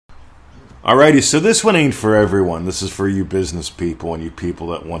Alrighty, so this one ain't for everyone. This is for you business people and you people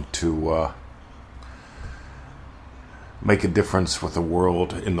that want to make a difference with the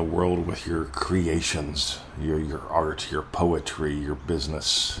world, in the world, with your creations, your art, your poetry, your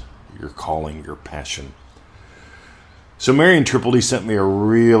business, your calling, your passion. So Marion Triple D sent me a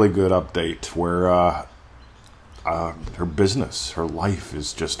really good update where her business, her life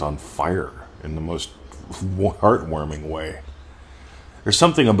is just on fire in the most heartwarming way. There's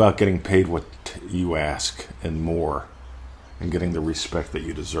something about getting paid what you ask and more, and getting the respect that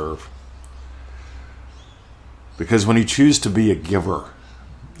you deserve. Because when you choose to be a giver,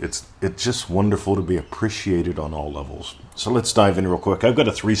 it's just wonderful to be appreciated on all levels. So let's dive in real quick. I've got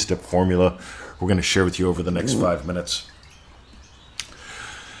a 3-step formula we're going to share with you over the next 5 minutes.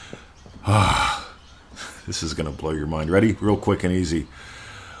 This is going to blow your mind. Ready? Real quick and easy.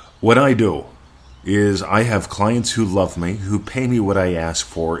 What I do is I have clients who love me, who pay me what I ask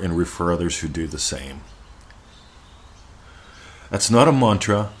for, and refer others who do the same. That's not a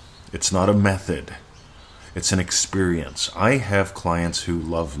mantra. It's not a method. It's an experience. I have clients who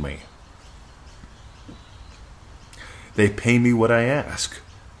love me. They pay me what I ask,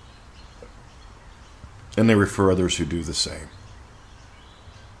 and they refer others who do the same.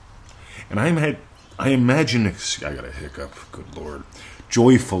 And I imagine, I got a hiccup, good Lord,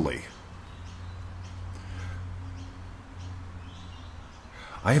 joyfully.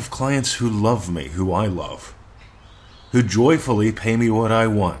 I have clients who love me, who I love, who joyfully pay me what I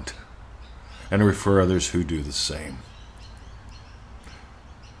want, and refer others who do the same.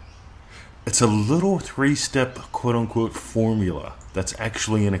 It's a little 3-step, quote-unquote, formula that's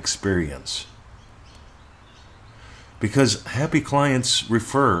actually an experience. Because happy clients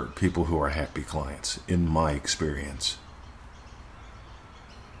refer people who are happy clients, in my experience.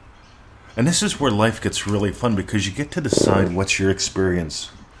 And this is where life gets really fun, because you get to decide what's your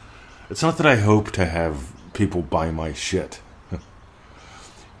experience. It's not that I hope to have people buy my shit.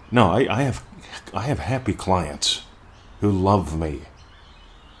 No, I have happy clients who love me.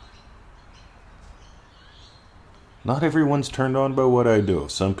 Not everyone's turned on by what I do.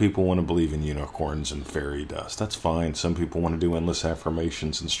 Some people want to believe in unicorns and fairy dust. That's fine. Some people want to do endless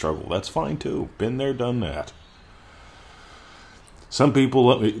affirmations and struggle. That's fine too. Been there, done that. Some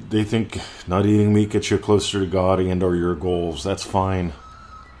people, they think not eating meat gets you closer to God and or your goals. That's fine.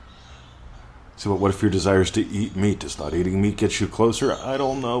 So, but what if your desire is to eat meat? Does not eating meat get you closer? I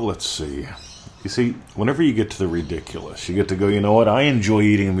don't know. Let's see. You see, whenever you get to the ridiculous, you get to go, you know what? I enjoy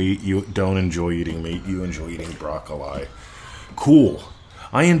eating meat. You don't enjoy eating meat. You enjoy eating broccoli. Cool.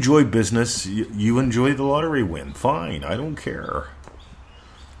 I enjoy business. You enjoy the lottery win. Fine. I don't care.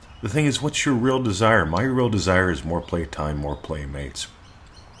 The thing is, what's your real desire? My real desire is more playtime, more playmates.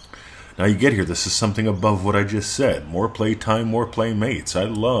 Now you get here, this is something above what I just said. More playtime, more playmates. I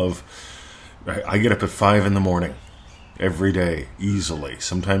get up at 5 in the morning every day, easily.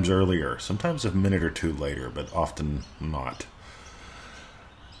 Sometimes earlier, sometimes a minute or two later, but often not.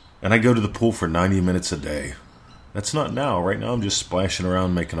 And I go to the pool for 90 minutes a day. That's not now. Right now I'm just splashing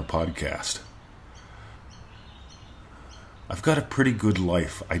around making a podcast. I've got a pretty good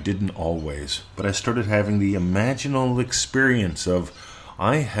life. I didn't always, but I started having the imaginal experience of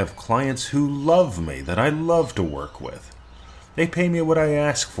I have clients who love me, that I love to work with. They pay me what I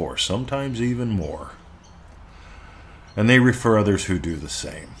ask for, sometimes even more. And they refer others who do the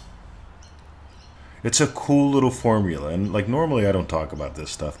same. It's a cool little formula, and like normally I don't talk about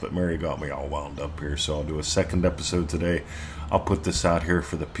this stuff, but Mary got me all wound up here, so I'll do a second episode today. I'll put this out here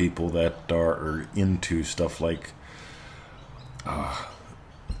for the people that are into stuff like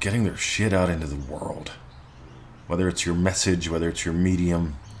getting their shit out into the world. Whether it's your message, whether it's your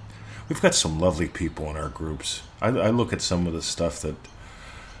medium. We've got some lovely people in our groups. I look at some of the stuff that,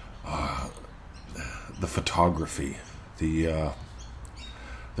 the photography, the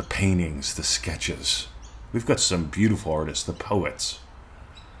paintings, the sketches. We've got some beautiful artists, the poets,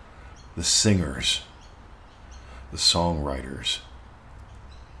 the singers, the songwriters.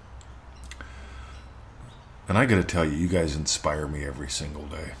 And I gotta tell you, you guys inspire me every single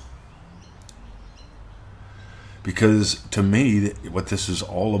day. Because to me, what this is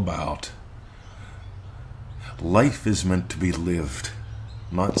all about, life is meant to be lived,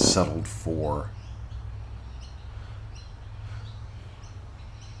 not settled for.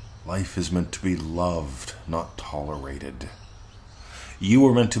 Life is meant to be loved, not tolerated. You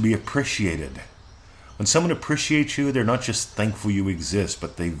are meant to be appreciated. When someone appreciates you, they're not just thankful you exist,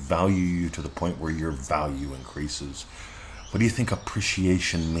 but they value you to the point where your value increases. What do you think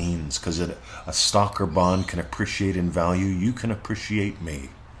appreciation means? Because a stock or bond can appreciate in value. You can appreciate me.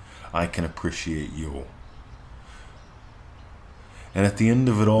 I can appreciate you. And at the end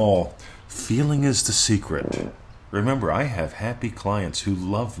of it all, Feeling is the secret. Remember, I have happy clients who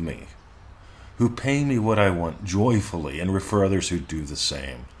love me, who pay me what I want joyfully and refer others who do the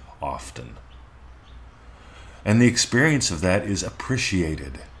same often. And the experience of that is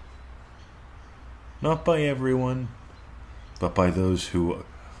appreciated. Not by everyone, but by those who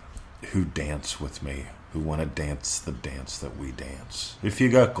dance with me, who want to dance the dance that we dance. If you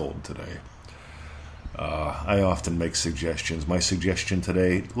got gold today, I often make suggestions. My suggestion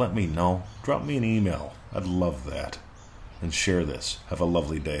today, let me know. Drop me an email. I'd love that. And share this. Have a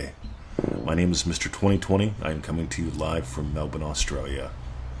lovely day. My name is Mr. 2020. I am coming to you live from Melbourne, Australia.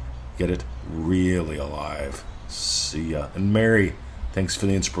 Get it? Really alive. See ya. And Mary, thanks for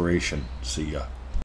the inspiration. See ya.